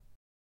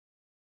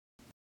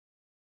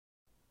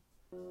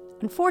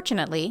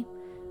Unfortunately,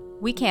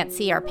 we can't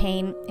see our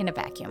pain in a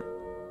vacuum.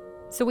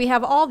 So we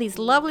have all these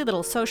lovely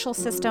little social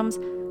systems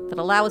that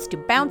allow us to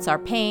bounce our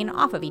pain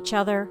off of each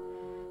other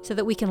so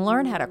that we can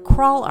learn how to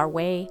crawl our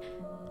way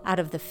out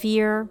of the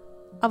fear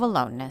of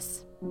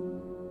aloneness.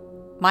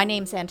 My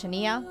name's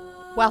Antonia.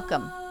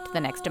 Welcome to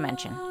the next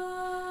dimension.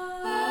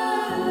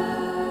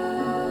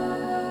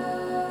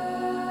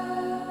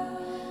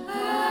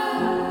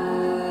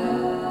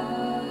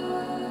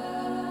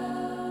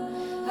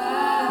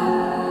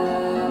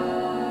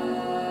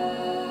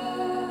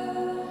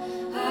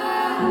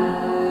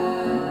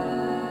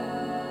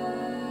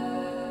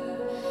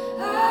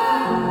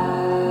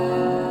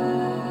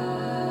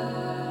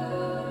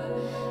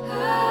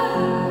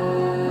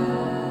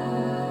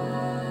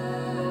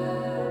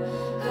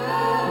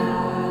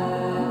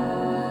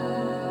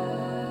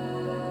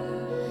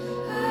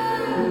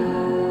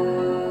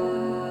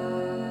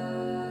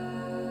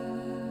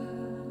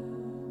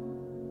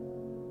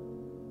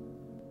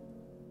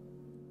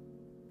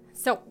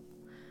 So,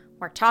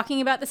 we're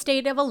talking about the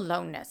state of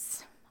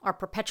aloneness, our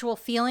perpetual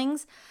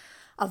feelings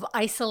of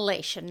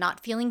isolation, not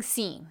feeling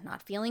seen,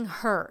 not feeling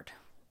heard,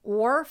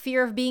 or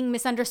fear of being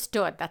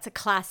misunderstood. That's a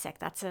classic.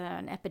 That's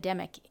an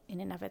epidemic in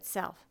and of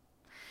itself.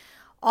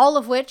 All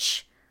of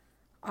which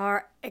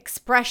are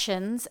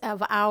expressions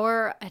of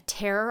our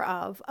terror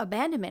of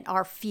abandonment,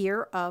 our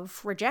fear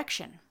of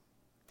rejection.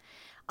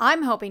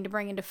 I'm hoping to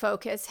bring into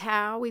focus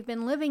how we've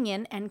been living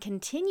in and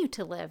continue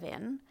to live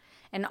in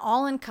an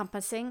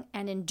all-encompassing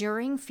and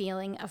enduring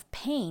feeling of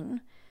pain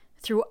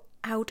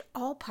throughout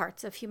all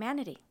parts of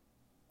humanity,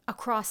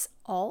 across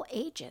all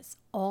ages,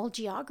 all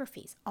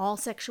geographies, all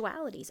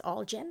sexualities,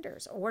 all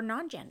genders or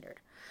non-gendered,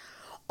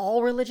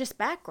 all religious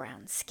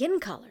backgrounds, skin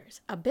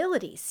colors,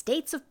 abilities,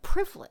 states of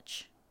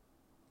privilege.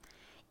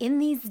 In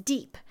these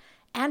deep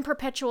and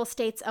perpetual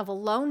states of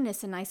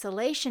aloneness and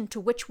isolation to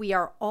which we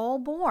are all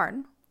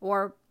born,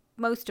 or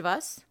most of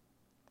us,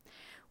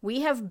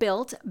 we have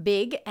built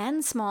big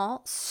and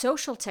small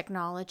social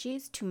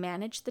technologies to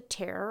manage the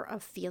terror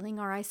of feeling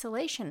our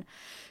isolation,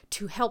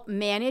 to help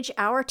manage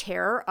our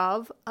terror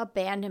of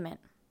abandonment.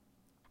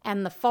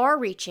 And the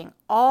far-reaching,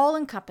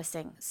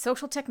 all-encompassing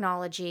social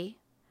technology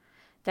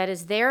that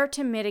is there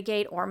to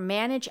mitigate or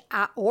manage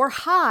or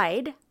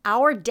hide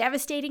our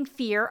devastating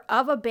fear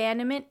of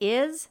abandonment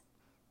is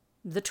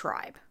the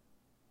tribe.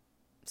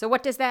 So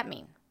what does that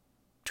mean?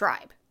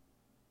 Tribe.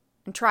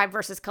 And tribe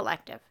versus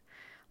collective.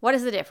 What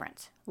is the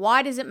difference?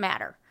 Why does it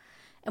matter?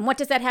 And what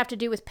does that have to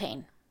do with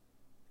pain?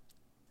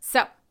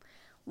 So,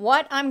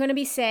 what I'm going to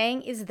be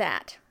saying is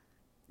that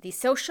the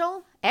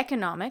social,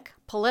 economic,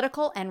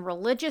 political, and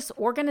religious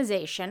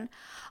organization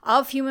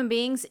of human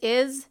beings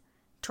is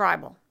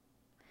tribal.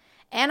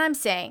 And I'm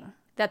saying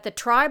that the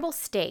tribal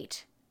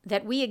state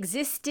that we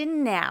exist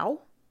in now,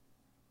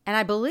 and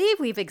I believe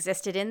we've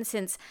existed in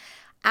since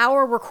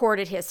our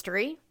recorded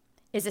history,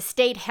 is a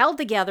state held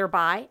together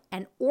by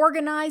and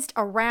organized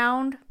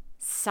around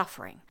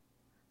suffering.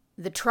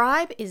 The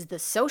tribe is the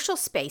social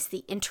space,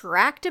 the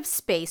interactive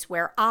space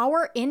where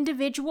our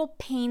individual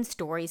pain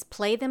stories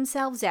play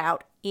themselves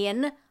out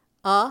in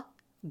a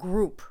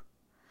group.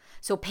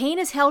 So pain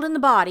is held in the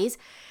bodies,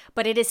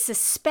 but it is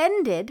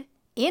suspended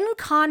in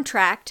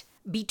contract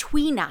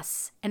between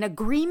us, an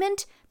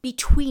agreement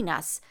between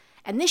us.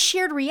 And this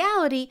shared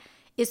reality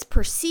is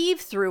perceived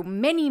through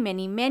many,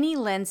 many, many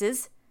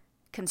lenses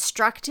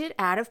constructed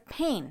out of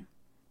pain.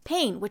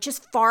 Pain, which is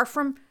far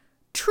from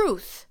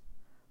truth,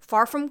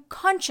 far from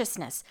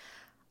consciousness,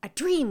 a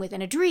dream within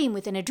a dream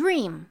within a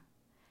dream.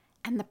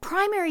 And the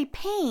primary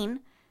pain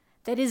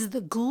that is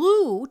the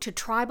glue to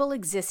tribal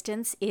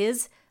existence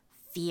is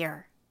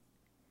fear.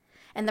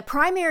 And the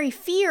primary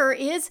fear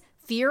is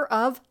fear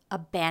of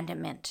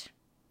abandonment,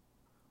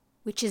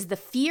 which is the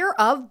fear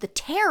of the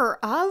terror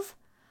of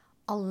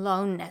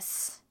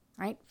aloneness,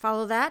 right?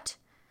 Follow that?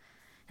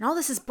 And all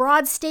this is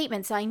broad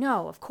statements, I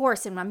know, of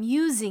course, and I'm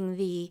using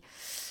the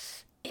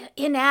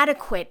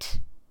inadequate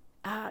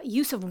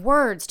use of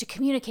words to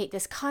communicate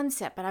this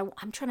concept, but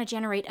I'm trying to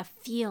generate a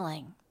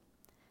feeling.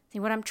 See,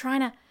 what I'm trying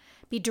to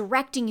be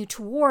directing you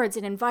towards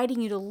and inviting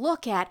you to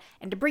look at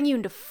and to bring you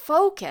into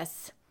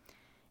focus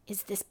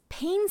is this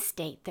pain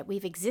state that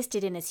we've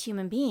existed in as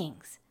human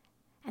beings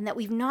and that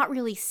we've not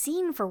really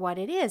seen for what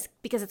it is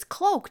because it's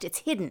cloaked, it's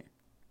hidden.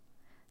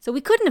 So we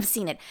couldn't have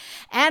seen it.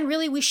 And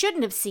really, we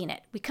shouldn't have seen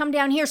it. We come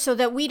down here so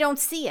that we don't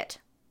see it.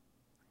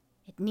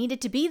 It needed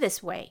to be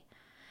this way.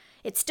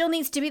 It still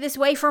needs to be this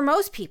way for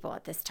most people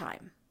at this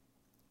time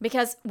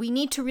because we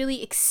need to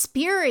really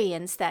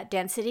experience that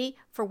density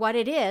for what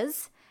it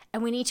is,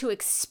 and we need to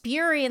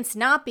experience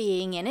not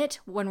being in it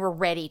when we're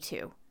ready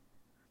to.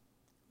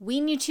 We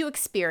need to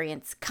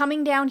experience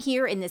coming down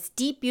here in this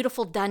deep,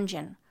 beautiful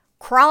dungeon,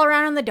 crawl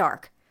around in the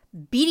dark,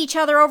 beat each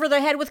other over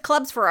the head with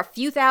clubs for a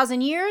few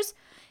thousand years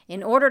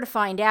in order to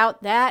find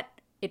out that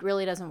it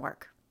really doesn't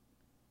work.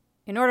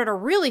 In order to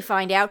really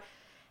find out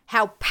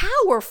how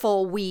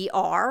powerful we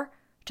are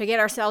to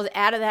get ourselves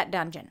out of that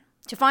dungeon,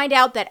 to find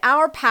out that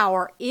our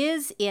power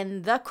is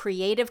in the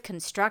creative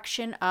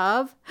construction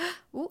of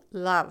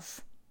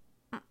love.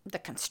 The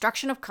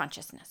construction of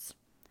consciousness,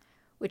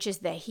 which is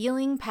the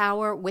healing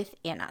power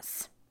within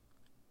us.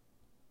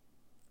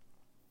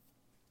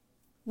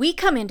 We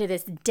come into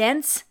this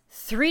dense,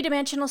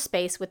 three-dimensional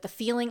space with the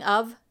feeling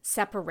of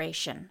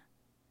separation,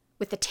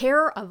 with the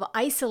terror of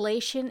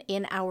isolation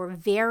in our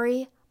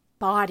very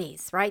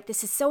bodies, right?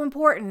 This is so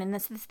important, and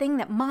this is the thing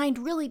that mind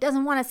really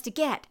doesn't want us to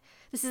get.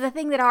 This is the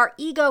thing that our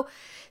ego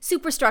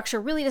superstructure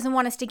really doesn't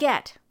want us to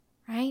get,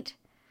 right?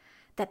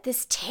 That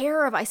this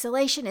terror of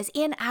isolation is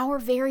in our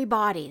very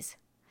bodies.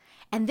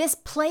 And this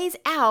plays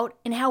out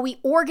in how we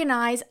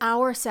organize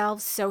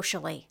ourselves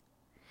socially.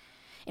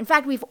 In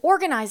fact, we've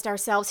organized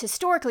ourselves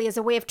historically as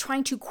a way of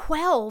trying to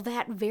quell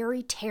that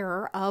very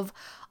terror of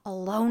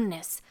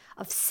aloneness,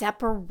 of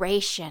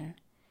separation,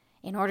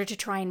 in order to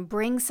try and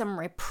bring some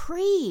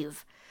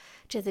reprieve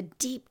to the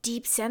deep,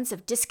 deep sense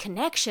of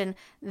disconnection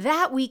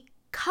that we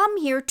come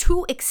here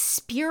to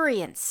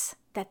experience,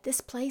 that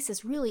this place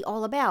is really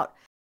all about.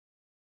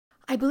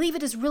 I believe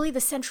it is really the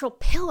central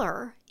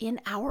pillar in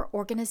our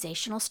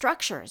organizational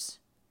structures.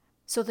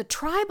 So the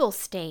tribal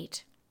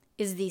state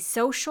is the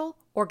social,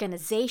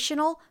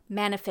 organizational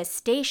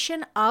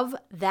manifestation of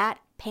that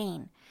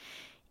pain.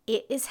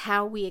 It is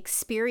how we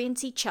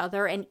experience each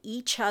other and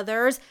each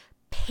other's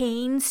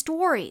pain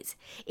stories.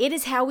 It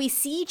is how we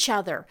see each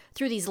other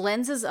through these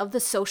lenses of the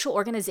social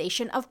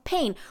organization of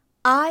pain.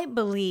 I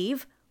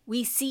believe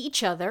we see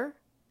each other,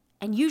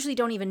 and usually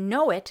don't even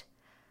know it,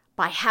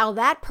 by how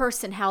that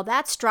person, how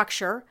that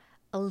structure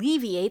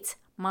alleviates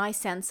my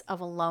sense of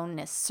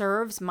aloneness,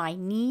 serves my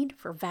need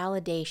for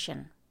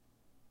validation.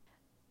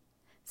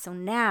 So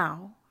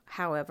now,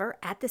 however,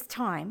 at this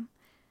time,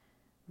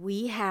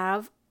 we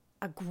have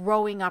a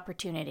growing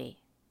opportunity.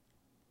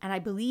 And I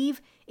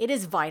believe it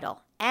is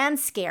vital and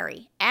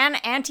scary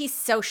and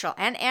antisocial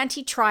and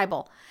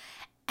anti-tribal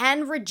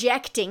and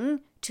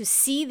rejecting to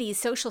see these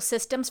social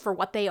systems for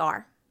what they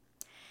are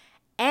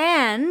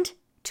and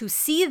to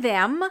see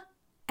them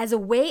as a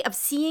way of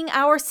seeing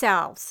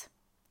ourselves.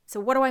 So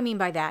what do I mean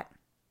by that?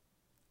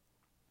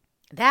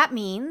 That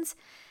means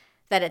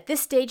that at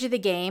this stage of the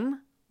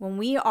game, when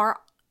we are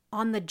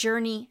on the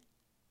journey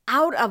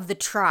out of the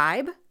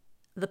tribe,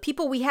 the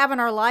people we have in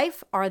our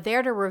life are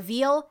there to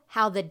reveal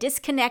how the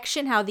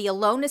disconnection, how the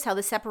aloneness, how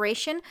the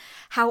separation,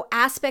 how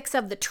aspects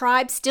of the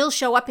tribe still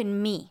show up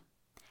in me,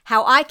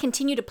 how I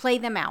continue to play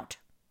them out.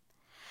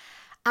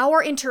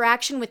 Our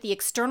interaction with the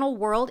external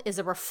world is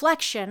a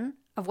reflection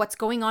of what's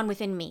going on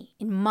within me,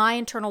 in my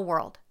internal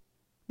world,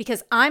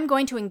 because I'm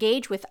going to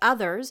engage with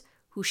others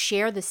who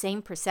share the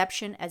same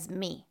perception as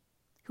me,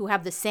 who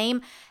have the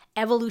same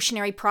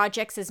evolutionary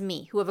projects as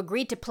me, who have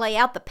agreed to play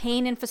out the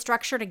pain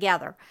infrastructure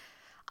together.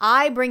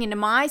 I bring into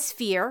my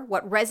sphere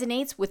what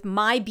resonates with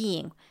my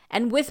being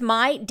and with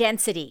my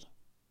density.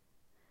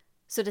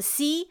 So to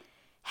see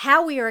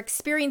how we are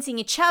experiencing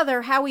each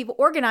other, how we've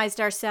organized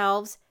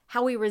ourselves,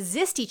 how we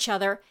resist each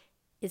other,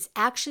 is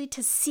actually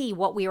to see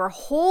what we are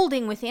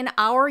holding within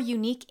our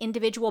unique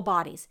individual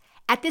bodies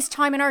at this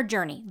time in our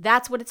journey.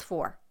 That's what it's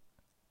for.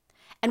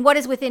 And what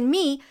is within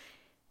me,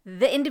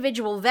 the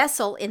individual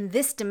vessel in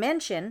this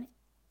dimension,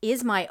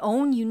 is my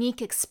own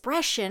unique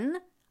expression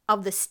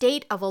of the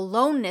state of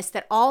aloneness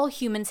that all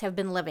humans have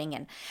been living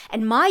in.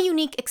 And my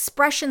unique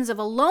expressions of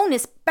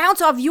aloneness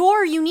bounce off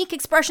your unique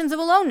expressions of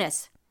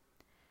aloneness.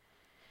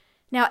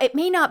 Now, it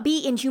may not be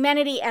in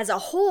humanity as a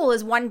whole,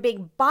 as one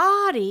big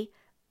body,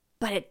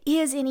 but it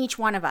is in each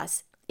one of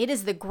us. It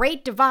is the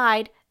great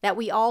divide that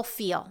we all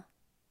feel,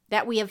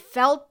 that we have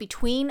felt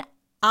between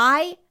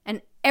I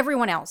and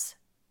everyone else.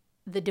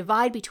 The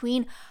divide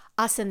between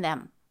us and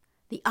them,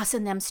 the us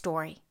and them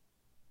story.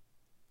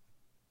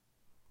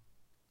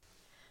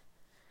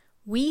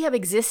 We have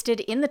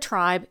existed in the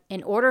tribe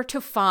in order to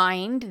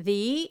find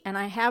the, and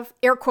I have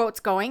air quotes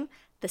going,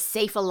 the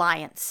safe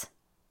alliance.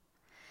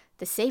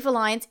 The safe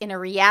alliance in a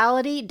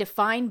reality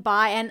defined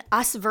by an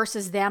us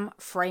versus them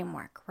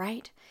framework,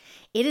 right?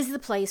 It is the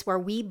place where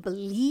we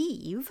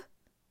believe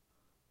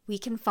we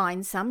can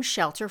find some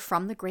shelter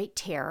from the great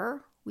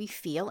terror we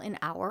feel in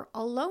our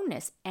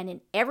aloneness and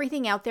in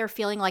everything out there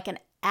feeling like an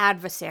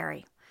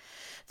adversary.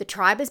 The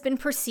tribe has been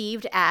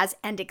perceived as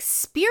and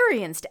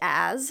experienced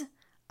as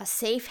a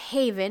safe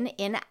haven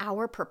in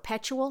our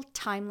perpetual,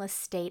 timeless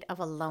state of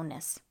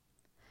aloneness.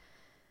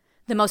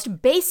 The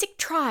most basic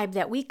tribe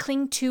that we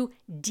cling to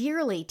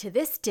dearly to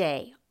this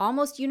day,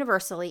 almost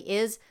universally,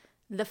 is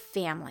the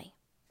family.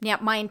 Now,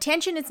 my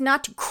intention is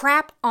not to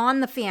crap on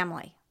the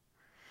family,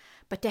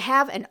 but to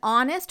have an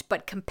honest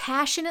but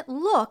compassionate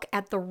look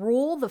at the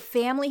role the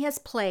family has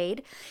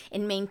played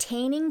in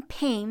maintaining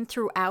pain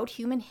throughout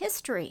human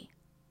history.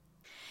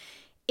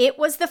 It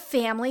was the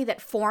family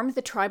that formed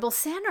the tribal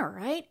center,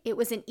 right? It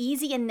was an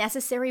easy and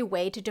necessary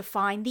way to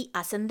define the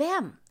us and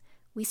them.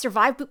 We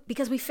survived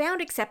because we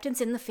found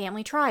acceptance in the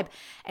family tribe,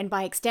 and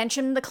by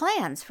extension, the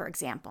clans, for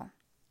example.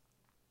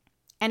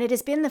 And it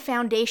has been the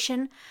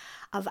foundation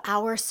of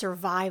our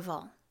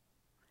survival.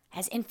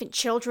 As infant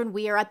children,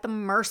 we are at the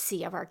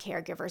mercy of our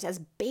caregivers. As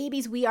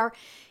babies, we are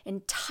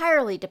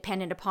entirely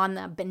dependent upon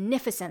the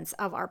beneficence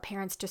of our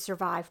parents to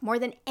survive, more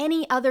than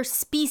any other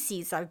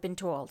species, I've been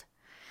told.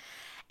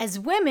 As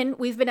women,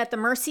 we've been at the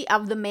mercy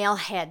of the male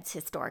heads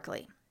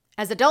historically.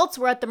 As adults,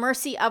 we're at the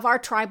mercy of our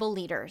tribal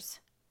leaders.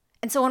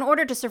 And so in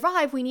order to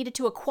survive, we needed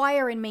to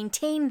acquire and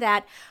maintain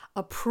that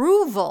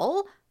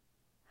approval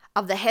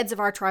of the heads of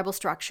our tribal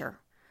structure.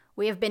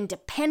 We have been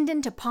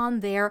dependent upon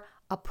their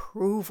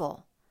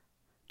approval.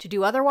 To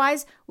do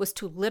otherwise was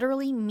to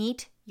literally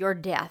meet your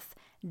death.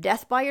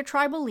 Death by your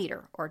tribal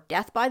leader, or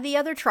death by the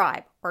other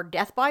tribe, or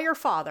death by your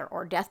father,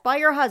 or death by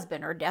your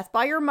husband, or death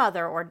by your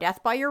mother, or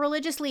death by your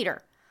religious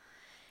leader.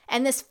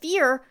 And this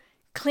fear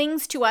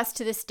clings to us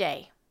to this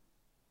day.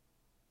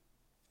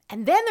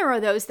 And then there are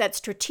those that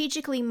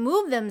strategically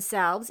move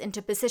themselves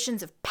into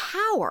positions of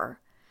power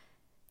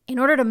in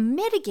order to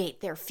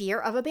mitigate their fear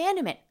of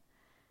abandonment.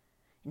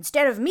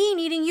 Instead of me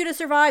needing you to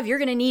survive, you're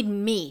going to need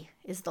me,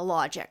 is the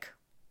logic.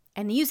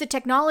 And they use the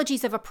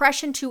technologies of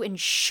oppression to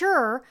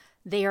ensure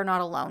they are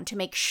not alone, to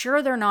make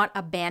sure they're not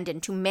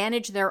abandoned, to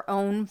manage their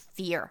own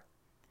fear.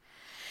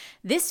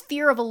 This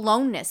fear of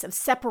aloneness, of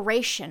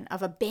separation,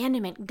 of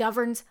abandonment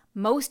governs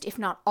most, if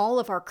not all,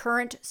 of our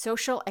current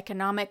social,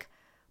 economic,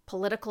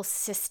 political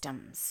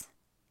systems.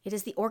 It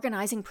is the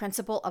organizing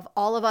principle of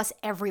all of us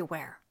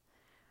everywhere.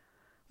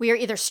 We are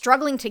either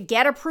struggling to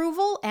get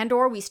approval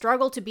and/or we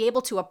struggle to be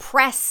able to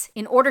oppress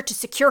in order to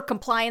secure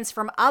compliance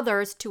from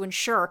others to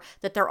ensure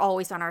that they're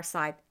always on our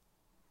side.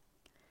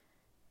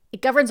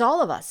 It governs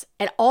all of us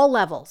at all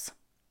levels.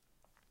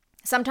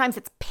 Sometimes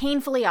it's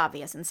painfully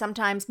obvious, and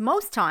sometimes,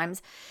 most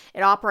times,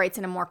 it operates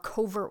in a more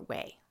covert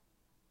way.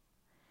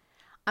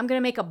 I'm going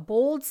to make a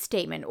bold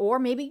statement, or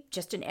maybe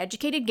just an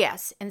educated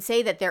guess, and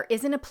say that there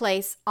isn't a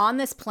place on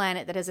this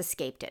planet that has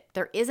escaped it.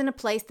 There isn't a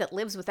place that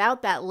lives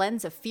without that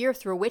lens of fear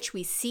through which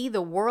we see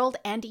the world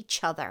and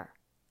each other.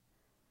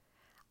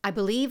 I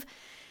believe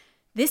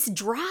this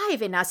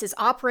drive in us is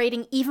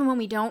operating even when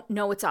we don't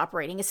know it's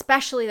operating,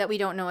 especially that we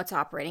don't know it's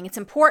operating. It's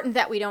important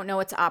that we don't know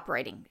it's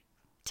operating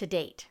to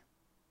date.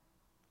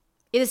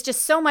 It is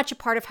just so much a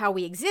part of how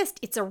we exist.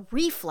 It's a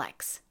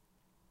reflex.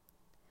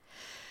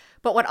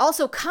 But what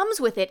also comes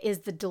with it is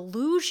the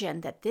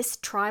delusion that this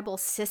tribal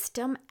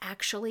system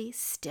actually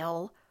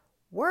still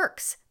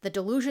works. The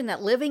delusion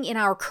that living in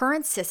our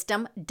current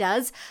system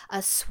does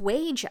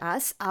assuage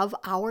us of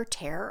our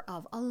terror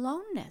of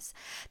aloneness.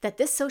 That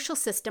this social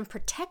system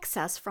protects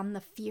us from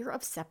the fear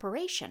of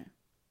separation.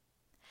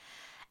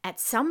 At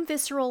some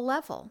visceral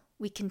level,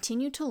 we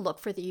continue to look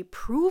for the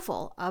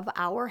approval of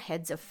our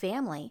heads of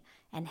family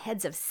and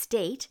heads of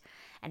state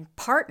and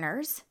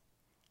partners,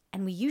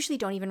 and we usually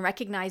don't even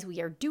recognize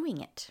we are doing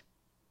it.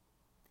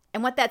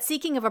 And what that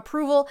seeking of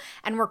approval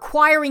and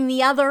requiring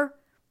the other,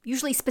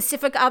 usually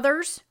specific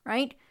others,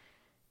 right,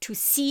 to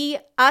see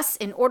us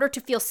in order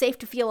to feel safe,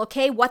 to feel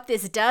okay, what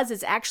this does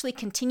is actually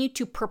continue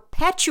to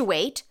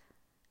perpetuate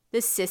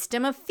the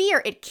system of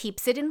fear. It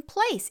keeps it in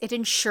place. It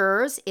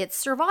ensures its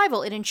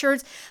survival. It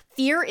ensures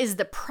fear is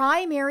the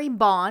primary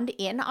bond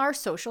in our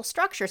social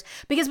structures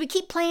because we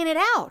keep playing it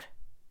out.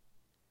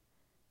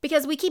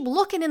 Because we keep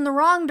looking in the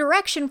wrong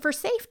direction for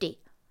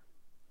safety.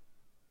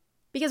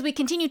 Because we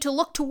continue to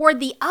look toward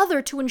the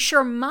other to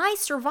ensure my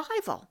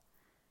survival.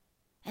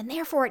 And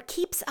therefore it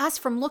keeps us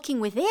from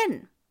looking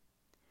within,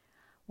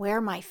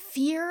 where my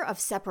fear of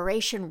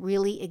separation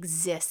really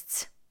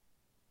exists.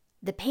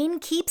 The pain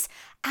keeps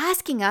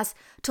asking us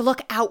to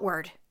look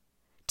outward,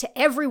 to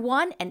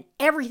everyone and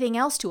everything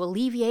else to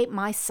alleviate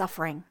my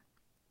suffering.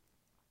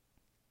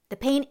 The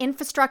pain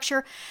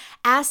infrastructure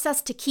asks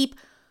us to keep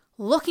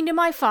looking to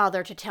my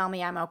father to tell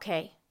me I'm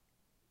okay.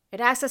 It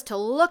asks us to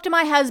look to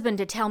my husband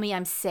to tell me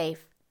I'm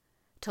safe.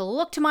 To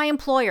look to my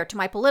employer, to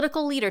my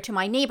political leader, to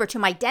my neighbor, to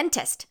my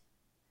dentist.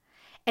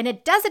 And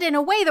it does it in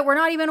a way that we're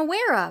not even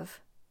aware of.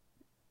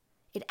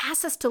 It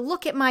asks us to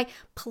look at my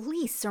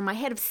police or my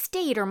head of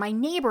state or my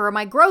neighbor or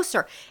my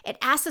grocer. It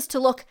asks us to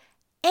look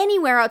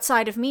anywhere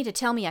outside of me to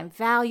tell me I'm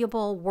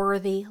valuable,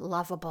 worthy,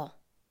 lovable.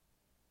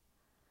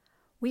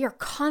 We are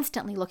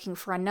constantly looking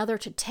for another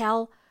to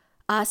tell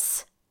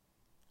us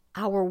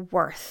our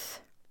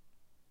worth.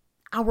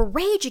 Our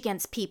rage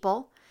against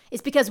people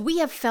is because we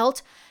have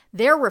felt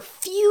their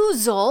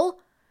refusal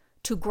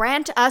to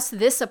grant us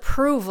this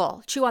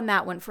approval. Chew on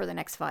that one for the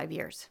next 5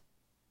 years.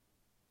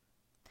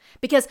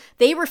 Because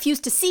they refuse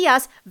to see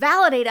us,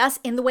 validate us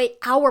in the way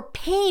our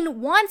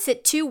pain wants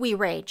it to, we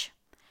rage.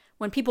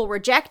 When people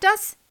reject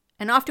us,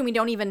 and often we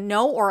don't even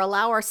know or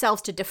allow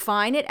ourselves to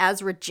define it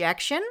as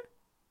rejection,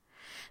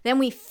 then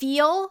we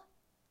feel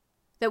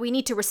that we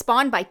need to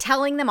respond by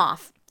telling them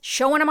off,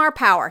 showing them our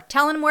power,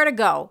 telling them where to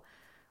go,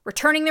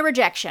 returning the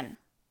rejection.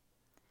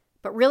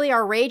 But really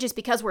our rage is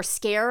because we're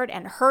scared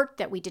and hurt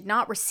that we did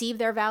not receive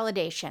their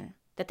validation,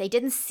 that they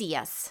didn't see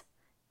us,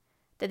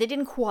 that they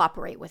didn't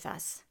cooperate with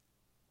us.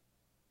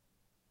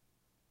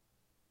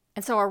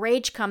 And so our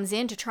rage comes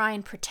in to try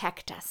and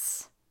protect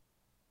us.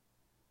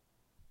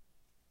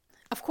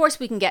 Of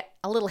course, we can get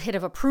a little hit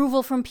of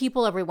approval from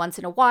people every once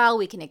in a while.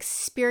 We can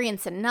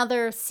experience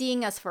another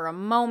seeing us for a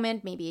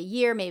moment, maybe a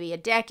year, maybe a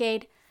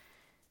decade.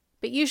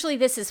 But usually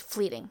this is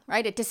fleeting,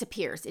 right? It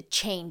disappears. It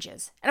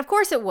changes. And of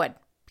course it would,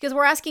 because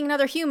we're asking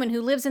another human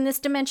who lives in this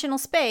dimensional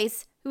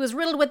space, who is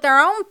riddled with their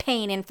own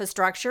pain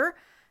infrastructure,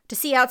 to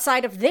see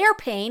outside of their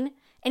pain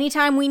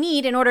anytime we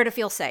need in order to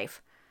feel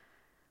safe.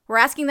 We're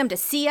asking them to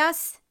see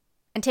us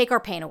and take our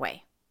pain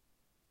away,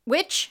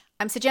 which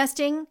I'm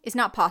suggesting is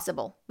not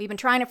possible. We've been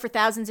trying it for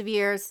thousands of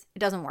years. It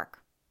doesn't work.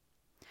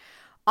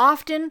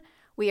 Often,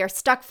 we are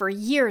stuck for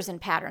years in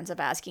patterns of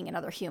asking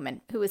another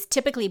human, who is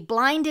typically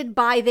blinded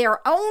by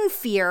their own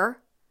fear,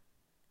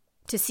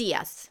 to see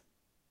us.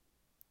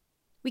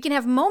 We can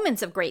have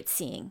moments of great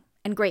seeing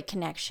and great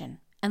connection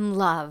and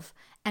love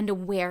and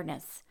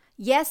awareness.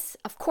 Yes,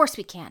 of course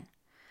we can.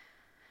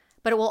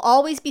 But it will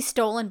always be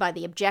stolen by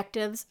the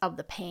objectives of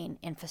the pain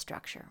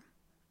infrastructure.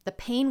 The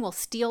pain will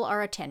steal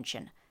our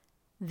attention,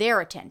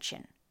 their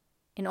attention,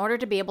 in order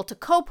to be able to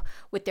cope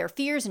with their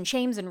fears and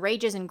shames and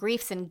rages and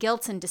griefs and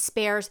guilts and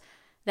despairs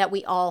that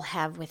we all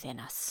have within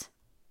us.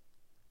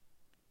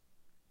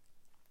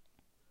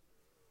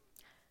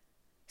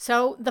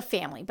 So the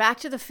family, back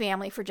to the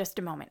family for just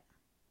a moment.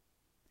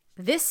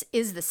 This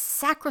is the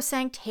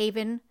sacrosanct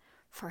haven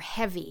for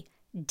heavy,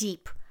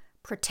 deep,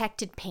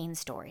 protected pain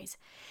stories.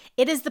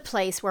 It is the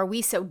place where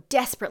we so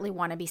desperately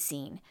want to be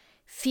seen,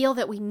 feel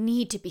that we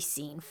need to be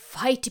seen,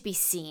 fight to be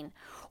seen,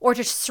 or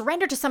to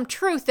surrender to some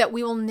truth that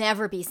we will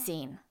never be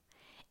seen.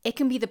 It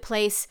can be the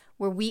place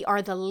where we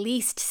are the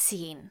least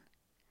seen.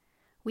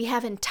 We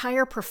have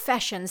entire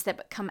professions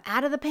that come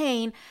out of the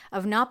pain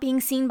of not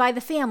being seen by the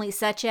family,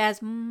 such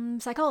as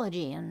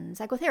psychology and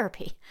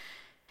psychotherapy.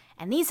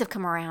 And these have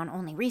come around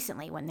only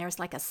recently, when there's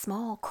like a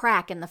small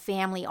crack in the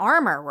family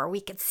armor where we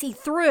could see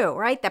through,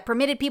 right? That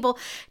permitted people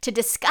to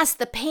discuss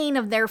the pain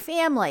of their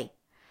family,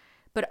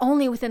 but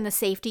only within the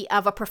safety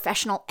of a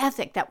professional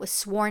ethic that was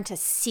sworn to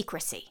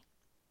secrecy.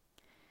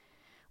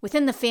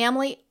 Within the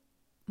family,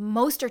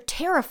 most are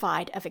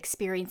terrified of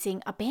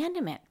experiencing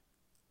abandonment.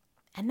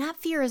 And that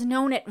fear is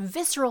known at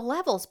visceral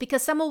levels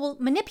because someone will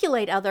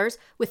manipulate others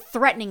with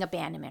threatening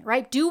abandonment,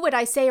 right? Do what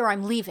I say or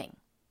I'm leaving.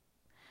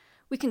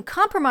 We can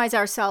compromise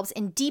ourselves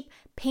in deep,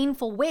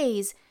 painful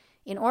ways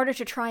in order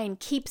to try and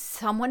keep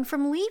someone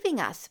from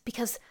leaving us,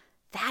 because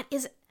that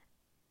is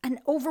an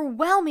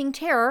overwhelming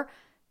terror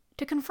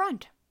to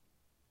confront.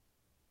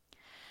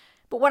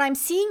 But what I'm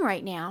seeing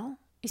right now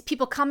is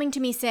people coming to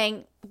me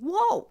saying,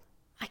 whoa,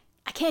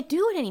 I can't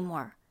do it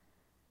anymore.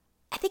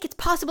 I think it's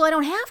possible I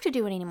don't have to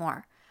do it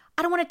anymore.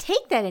 I don't want to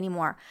take that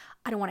anymore.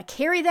 I don't want to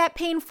carry that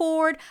pain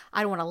forward.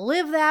 I don't want to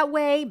live that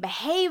way,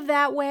 behave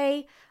that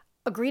way,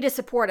 agree to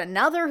support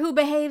another who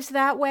behaves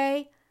that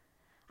way.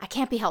 I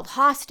can't be held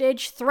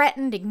hostage,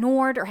 threatened,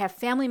 ignored, or have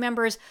family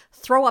members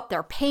throw up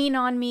their pain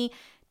on me,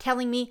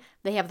 telling me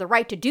they have the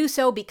right to do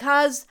so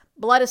because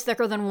blood is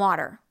thicker than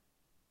water.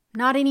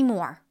 Not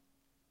anymore.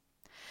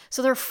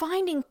 So they're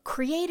finding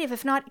creative,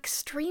 if not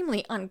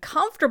extremely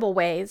uncomfortable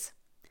ways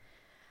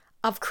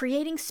of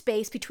creating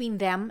space between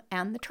them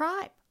and the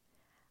tribe,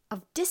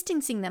 of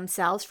distancing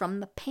themselves from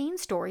the pain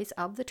stories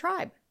of the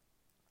tribe.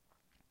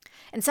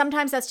 And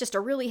sometimes that's just a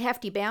really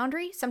hefty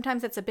boundary.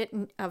 Sometimes that's a bit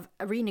of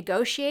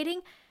renegotiating.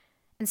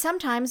 And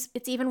sometimes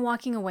it's even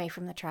walking away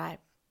from the tribe,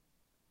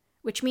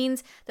 which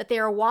means that they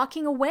are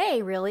walking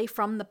away really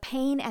from the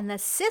pain and the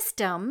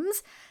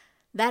systems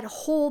that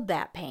hold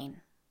that pain.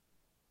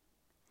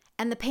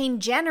 And the pain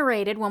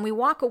generated when we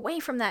walk away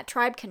from that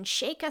tribe can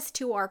shake us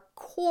to our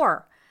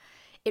core.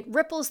 It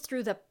ripples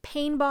through the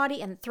pain body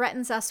and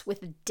threatens us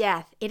with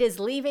death. It is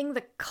leaving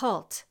the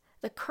cult.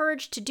 The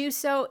courage to do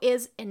so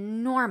is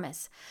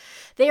enormous.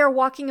 They are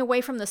walking away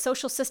from the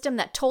social system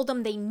that told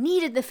them they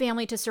needed the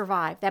family to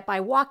survive, that by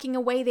walking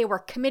away they were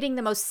committing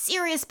the most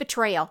serious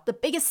betrayal, the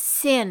biggest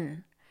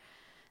sin,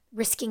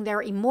 risking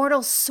their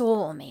immortal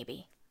soul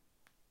maybe.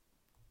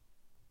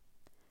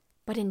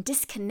 But in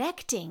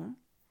disconnecting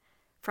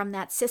from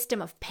that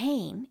system of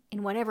pain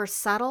in whatever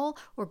subtle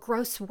or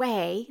gross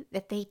way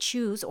that they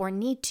choose or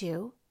need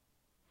to,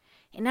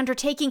 in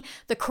undertaking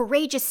the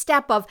courageous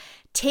step of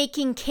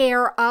taking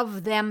care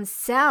of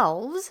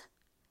themselves,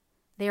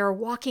 they are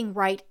walking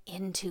right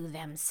into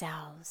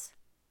themselves.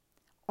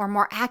 Or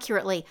more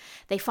accurately,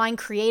 they find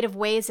creative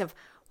ways of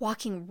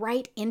walking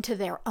right into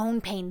their own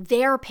pain,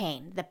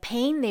 the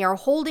pain they are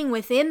holding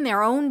within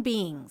their own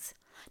beings.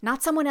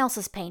 Not someone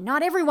else's pain,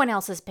 not everyone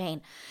else's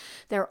pain.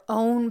 Their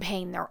own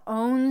pain, their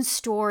own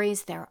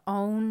stories, their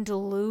own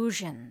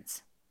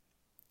delusions.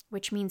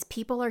 Which means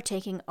people are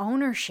taking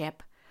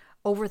ownership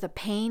over the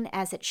pain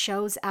as it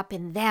shows up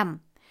in them.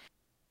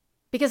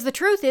 Because the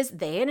truth is,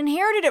 they had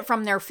inherited it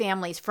from their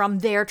families, from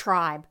their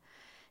tribe,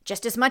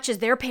 just as much as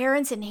their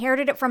parents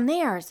inherited it from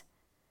theirs.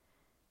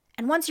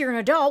 And once you're an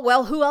adult,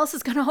 well, who else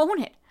is going to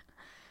own it?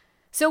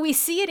 So we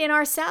see it in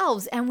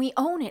ourselves, and we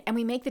own it, and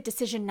we make the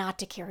decision not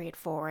to carry it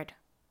forward,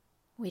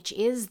 which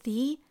is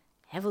the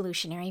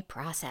evolutionary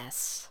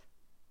process.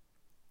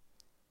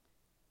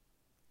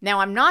 Now,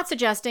 I'm not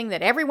suggesting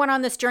that everyone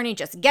on this journey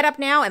just get up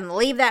now and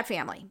leave that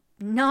family.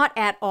 Not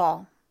at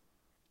all.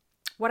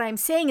 What I'm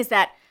saying is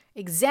that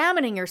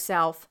examining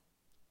yourself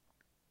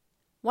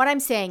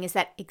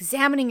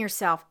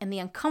and the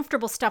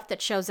uncomfortable stuff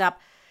that shows up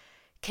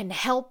can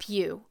help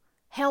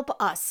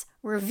us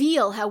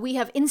reveal how we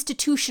have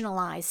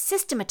institutionalized,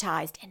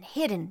 systematized, and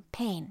hidden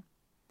pain.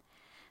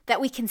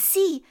 That we can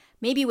see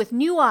maybe with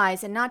new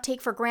eyes and not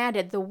take for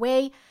granted the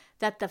way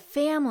that the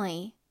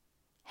family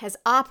has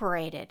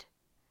operated.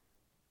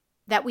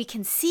 That we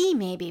can see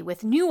maybe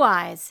with new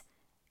eyes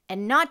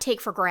and not take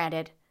for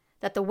granted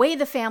that the way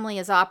the family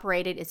is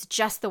operated is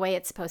just the way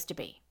it's supposed to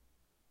be.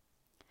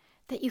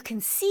 That you can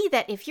see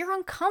that if you're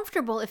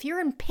uncomfortable, if you're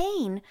in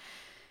pain,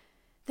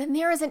 then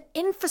there is an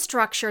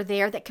infrastructure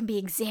there that can be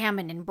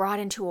examined and brought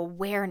into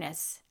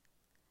awareness.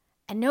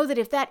 And know that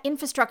if that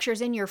infrastructure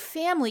is in your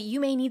family, you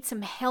may need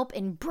some help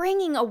in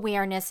bringing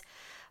awareness,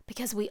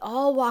 because we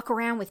all walk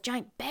around with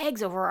giant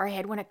bags over our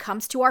head when it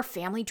comes to our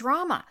family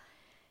drama.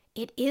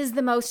 It is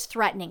the most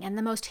threatening and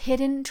the most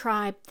hidden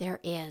tribe there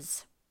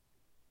is.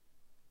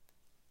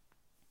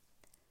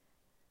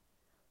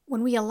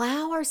 When we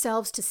allow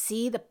ourselves to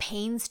see the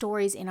pain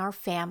stories in our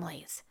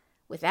families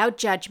without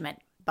judgment,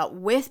 but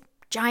with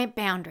giant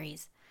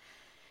boundaries,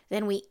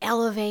 then we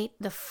elevate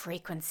the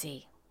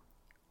frequency.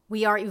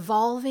 We are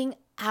evolving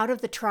out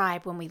of the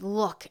tribe when we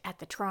look at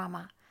the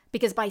trauma.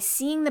 Because by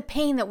seeing the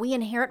pain that we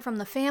inherit from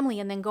the family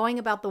and then going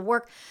about the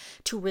work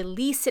to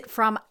release it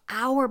from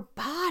our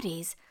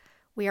bodies,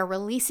 we are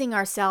releasing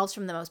ourselves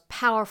from the most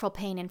powerful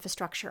pain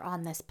infrastructure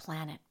on this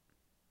planet.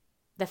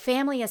 The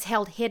family has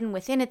held hidden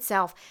within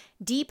itself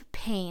deep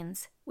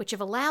pains, which have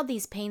allowed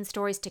these pain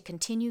stories to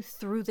continue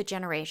through the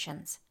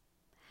generations.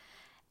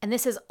 And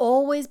this has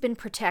always been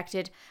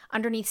protected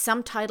underneath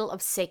some title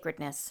of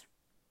sacredness.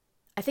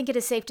 I think it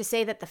is safe to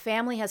say that the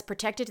family has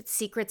protected its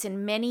secrets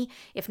in many,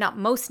 if not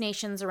most,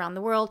 nations around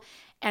the world,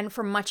 and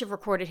for much of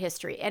recorded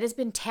history. It has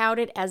been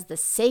touted as the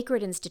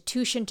sacred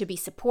institution to be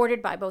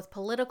supported by both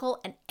political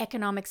and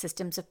economic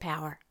systems of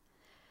power.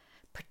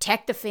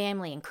 Protect the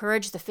family,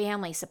 encourage the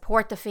family,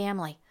 support the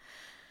family.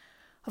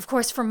 Of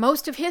course, for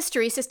most of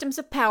history, systems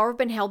of power have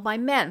been held by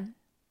men.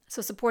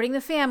 So supporting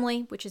the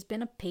family, which has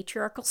been a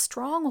patriarchal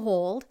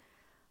stronghold,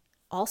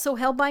 also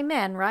held by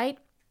men, right?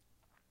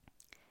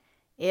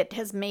 It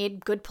has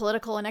made good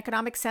political and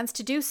economic sense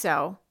to do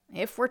so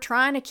if we're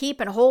trying to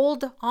keep and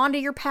hold onto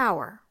your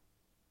power.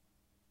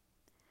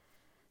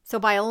 So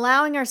by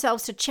allowing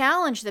ourselves to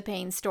challenge the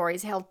pain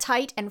stories held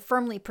tight and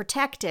firmly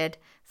protected,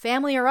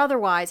 family or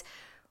otherwise,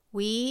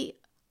 we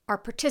are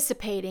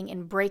participating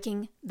in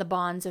breaking the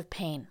bonds of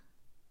pain.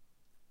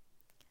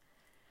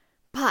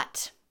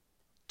 But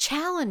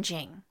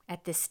challenging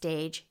at this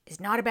stage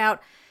is not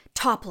about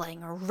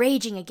toppling or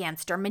raging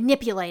against or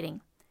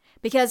manipulating.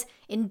 Because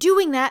in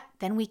doing that,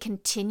 then we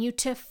continue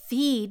to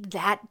feed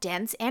that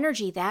dense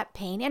energy, that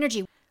pain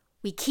energy.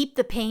 We keep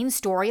the pain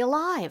story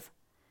alive.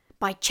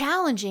 By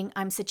challenging,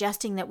 I'm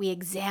suggesting that we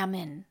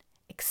examine,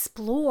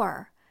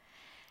 explore,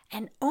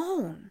 and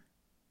own,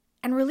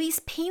 and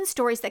release pain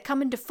stories that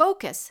come into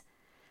focus,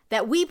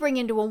 that we bring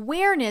into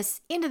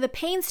awareness into the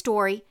pain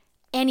story,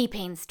 any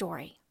pain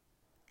story.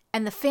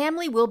 And the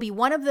family will be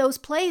one of those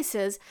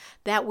places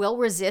that will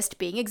resist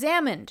being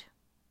examined.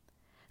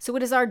 So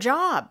it is our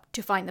job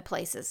to find the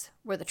places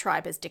where the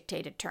tribe has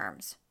dictated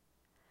terms.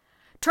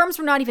 Terms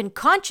we're not even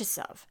conscious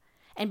of,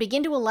 and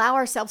begin to allow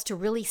ourselves to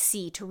really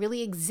see, to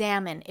really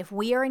examine if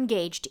we are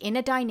engaged in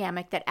a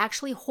dynamic that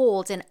actually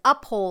holds and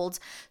upholds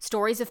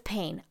stories of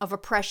pain, of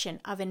oppression,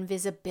 of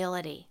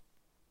invisibility.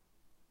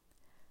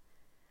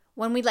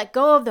 When we let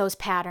go of those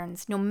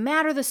patterns, no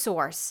matter the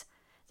source,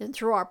 then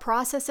through our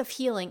process of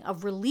healing,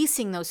 of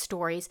releasing those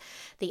stories,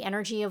 the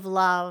energy of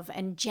love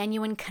and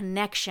genuine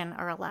connection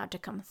are allowed to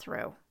come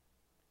through.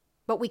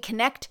 But we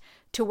connect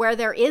to where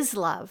there is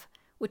love,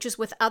 which is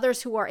with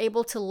others who are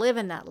able to live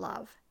in that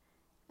love.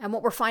 And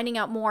what we're finding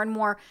out more and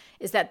more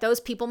is that those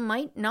people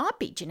might not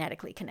be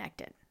genetically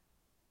connected.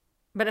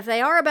 But if they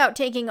are about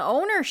taking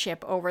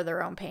ownership over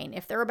their own pain,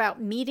 if they're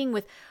about meeting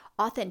with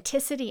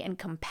authenticity and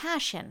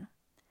compassion,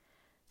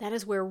 that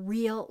is where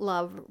real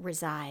love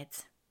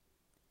resides.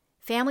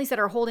 Families that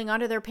are holding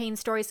onto their pain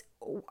stories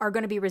are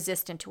going to be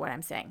resistant to what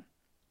I'm saying.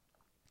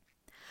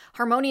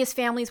 Harmonious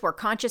families where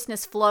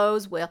consciousness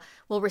flows will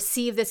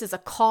receive this as a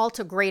call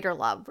to greater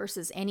love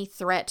versus any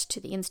threat to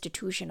the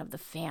institution of the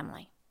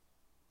family.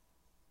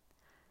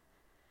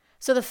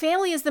 So the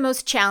family is the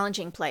most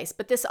challenging place,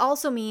 but this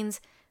also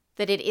means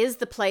that it is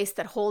the place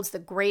that holds the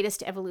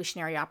greatest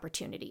evolutionary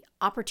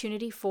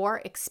opportunity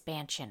for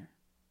expansion.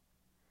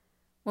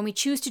 When we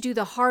choose to do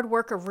the hard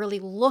work of really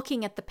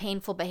looking at the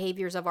painful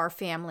behaviors of our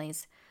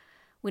families,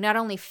 we not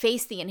only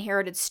face the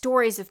inherited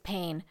stories of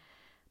pain,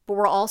 but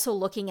we're also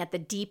looking at the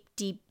deep,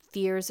 deep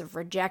fears of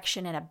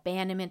rejection and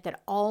abandonment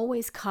that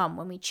always come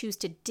when we choose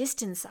to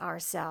distance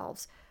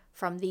ourselves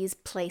from these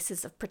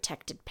places of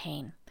protected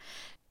pain.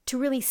 To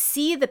really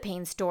see the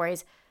pain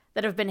stories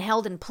that have been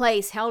held in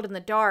place, held in the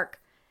dark,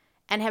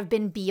 and have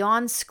been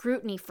beyond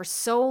scrutiny for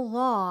so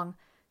long,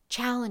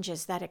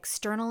 challenges that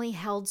externally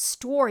held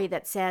story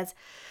that says,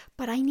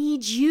 but I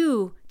need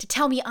you to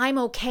tell me I'm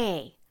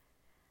okay.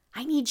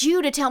 I need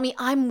you to tell me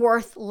I'm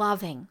worth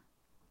loving.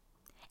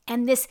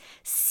 And this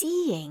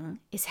seeing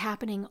is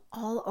happening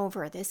all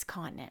over this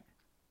continent.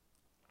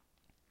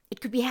 It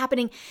could be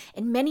happening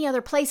in many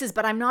other places,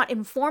 but I'm not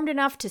informed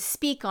enough to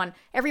speak on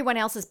everyone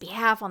else's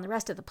behalf on the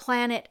rest of the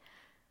planet.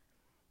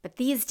 But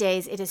these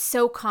days, it is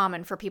so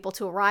common for people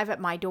to arrive at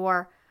my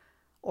door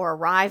or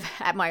arrive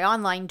at my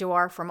online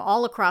door from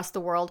all across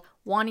the world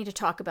wanting to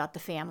talk about the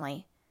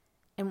family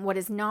and what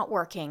is not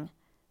working,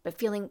 but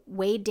feeling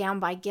weighed down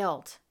by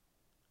guilt,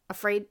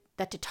 afraid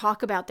that to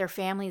talk about their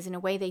families in a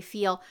way they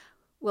feel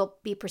will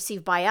be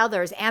perceived by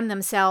others and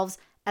themselves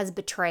as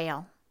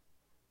betrayal.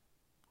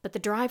 But the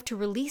drive to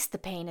release the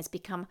pain has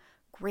become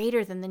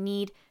greater than the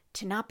need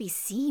to not be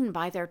seen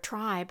by their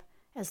tribe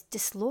as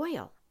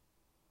disloyal.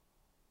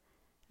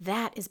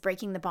 That is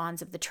breaking the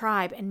bonds of the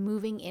tribe and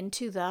moving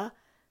into the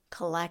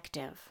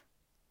collective.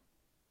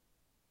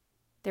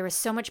 There is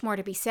so much more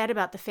to be said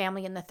about the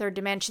family in the third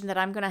dimension that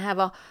I'm going to have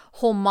a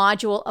whole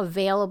module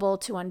available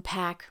to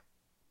unpack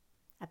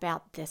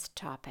about this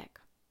topic.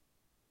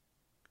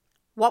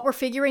 What we're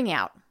figuring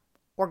out,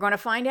 we're going to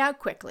find out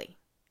quickly,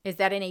 is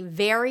that in a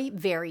very,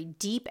 very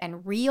deep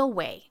and real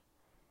way,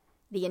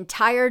 the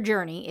entire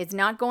journey is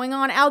not going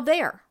on out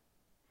there.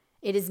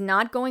 It is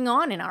not going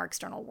on in our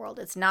external world.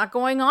 It's not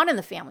going on in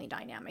the family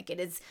dynamic. It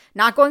is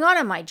not going on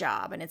in my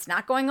job, and it's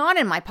not going on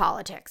in my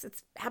politics.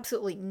 It's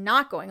absolutely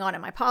not going on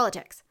in my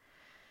politics.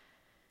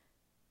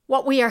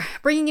 What we are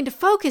bringing into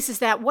focus is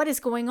that what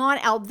is going on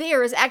out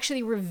there is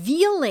actually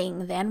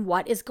revealing then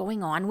what is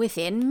going on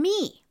within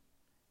me.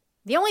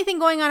 The only thing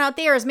going on out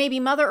there is maybe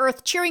Mother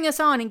Earth cheering us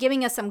on and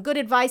giving us some good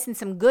advice and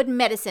some good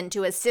medicine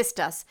to assist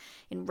us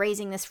in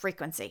raising this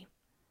frequency.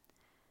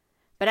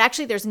 But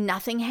actually, there's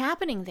nothing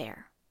happening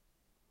there.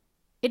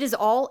 It is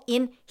all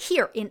in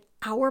here, in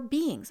our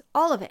beings,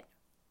 all of it.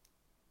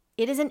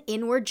 It is an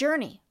inward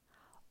journey.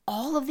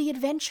 All of the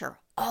adventure,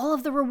 all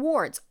of the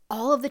rewards,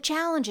 all of the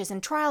challenges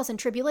and trials and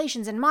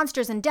tribulations and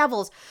monsters and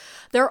devils,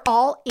 they're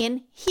all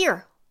in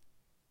here.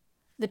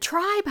 The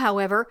tribe,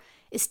 however,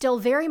 is still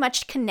very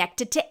much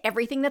connected to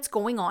everything that's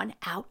going on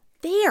out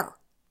there.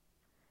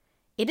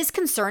 It is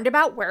concerned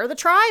about where the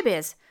tribe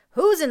is,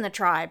 who's in the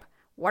tribe,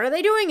 what are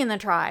they doing in the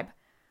tribe,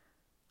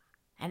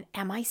 and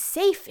am I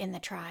safe in the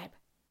tribe?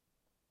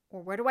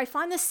 Or where do I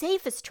find the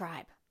safest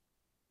tribe?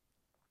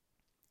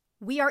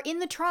 We are in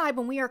the tribe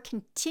when we are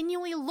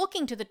continually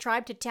looking to the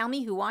tribe to tell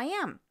me who I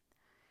am,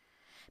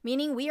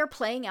 meaning we are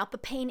playing out the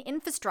pain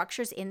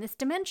infrastructures in this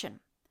dimension.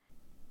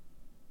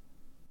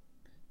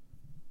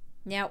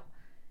 Now,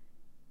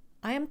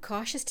 I am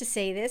cautious to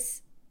say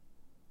this,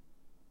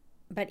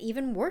 but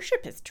even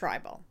worship is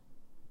tribal.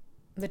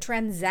 The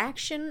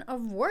transaction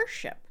of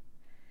worship.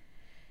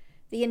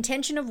 The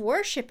intention of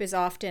worship is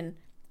often,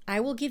 I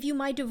will give you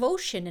my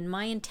devotion and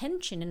my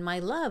intention and my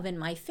love and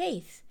my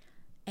faith,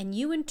 and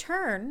you in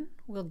turn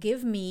will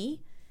give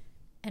me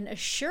an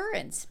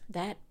assurance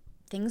that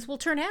things will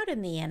turn out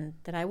in the end,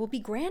 that I will be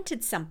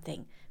granted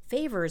something,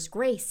 favors,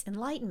 grace,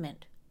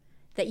 enlightenment,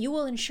 that you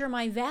will ensure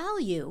my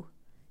value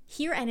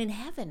here and in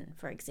heaven,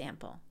 for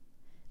example.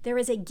 There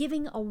is a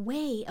giving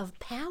away of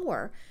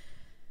power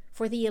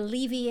for the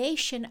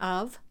alleviation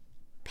of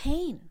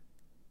pain.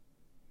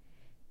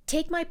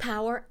 Take my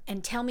power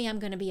and tell me I'm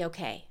going to be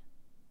okay.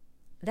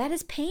 That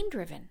is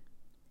pain-driven,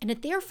 and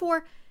it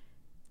therefore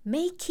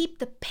may keep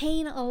the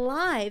pain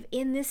alive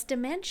in this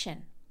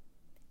dimension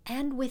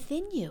and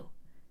within you.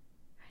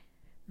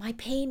 My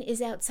pain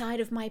is outside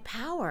of my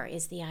power,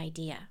 is the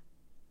idea.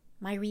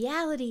 My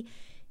reality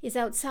is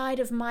outside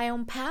of my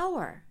own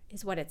power,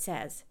 is what it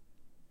says.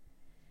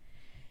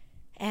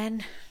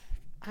 And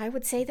I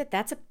would say that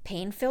that's a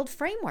pain-filled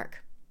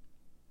framework.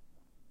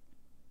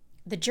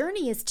 The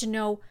journey is to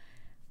know,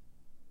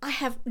 I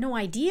have no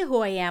idea who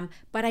I am,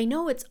 but I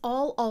know it's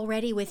all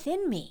already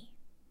within me,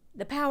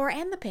 the power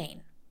and the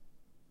pain.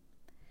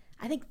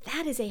 I think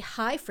that is a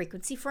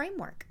high-frequency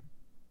framework.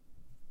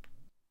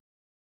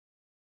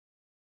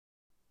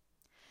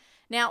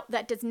 Now,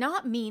 that does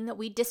not mean that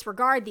we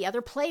disregard the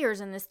other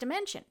players in this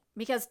dimension,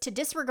 because to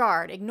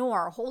disregard,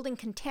 ignore, hold in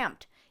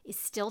contempt is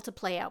still to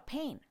play out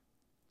pain.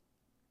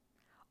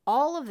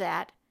 All of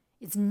that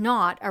is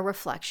not a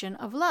reflection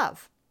of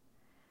love.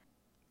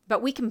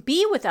 But we can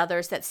be with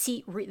others that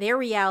see their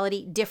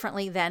reality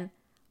differently than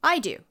I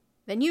do,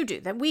 than you do,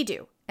 than we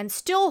do, and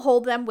still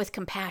hold them with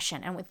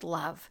compassion and with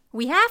love.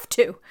 We have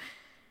to.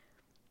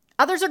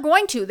 Others are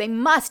going to. They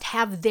must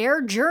have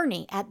their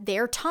journey at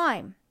their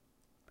time.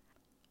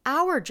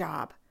 Our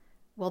job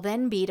will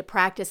then be to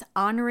practice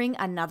honoring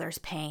another's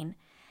pain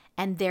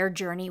and their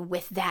journey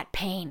with that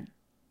pain.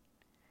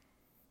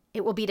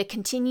 It will be to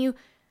continue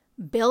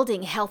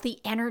building healthy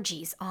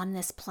energies on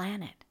this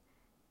planet.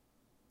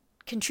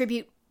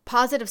 Contribute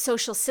positive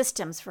social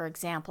systems, for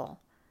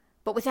example,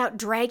 but without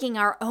dragging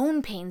our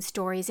own pain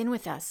stories in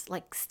with us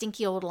like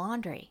stinky old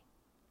laundry.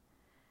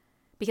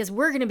 Because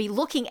we're going to be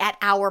looking at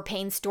our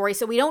pain stories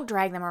so we don't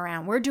drag them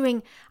around. We're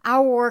doing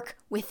our work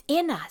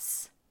within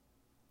us.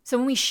 So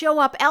when we show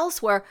up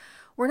elsewhere,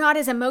 we're not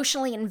as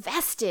emotionally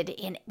invested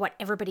in what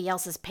everybody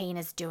else's pain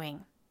is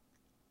doing.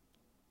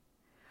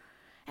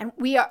 And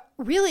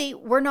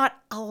we're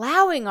not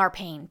allowing our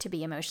pain to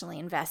be emotionally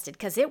invested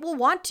because it will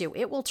want to,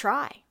 it will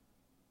try.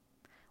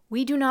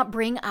 We do not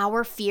bring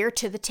our fear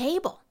to the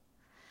table.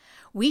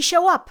 We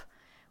show up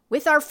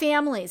with our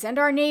families and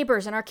our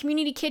neighbors and our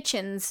community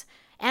kitchens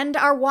and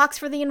our walks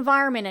for the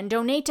environment and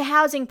donate to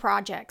housing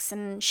projects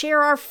and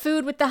share our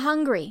food with the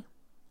hungry.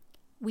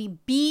 We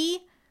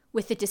be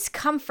with the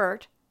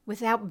discomfort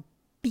without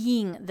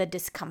being the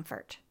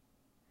discomfort.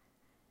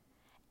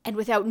 And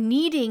without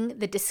needing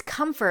the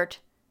discomfort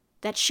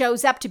that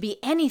shows up to be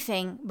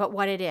anything but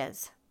what it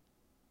is.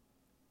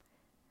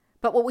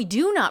 But what we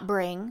do not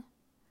bring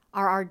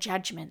are our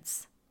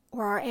judgments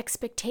or our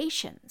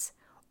expectations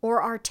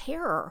or our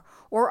terror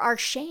or our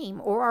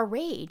shame or our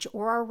rage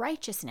or our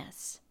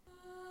righteousness.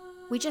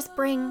 We just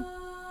bring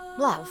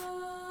love.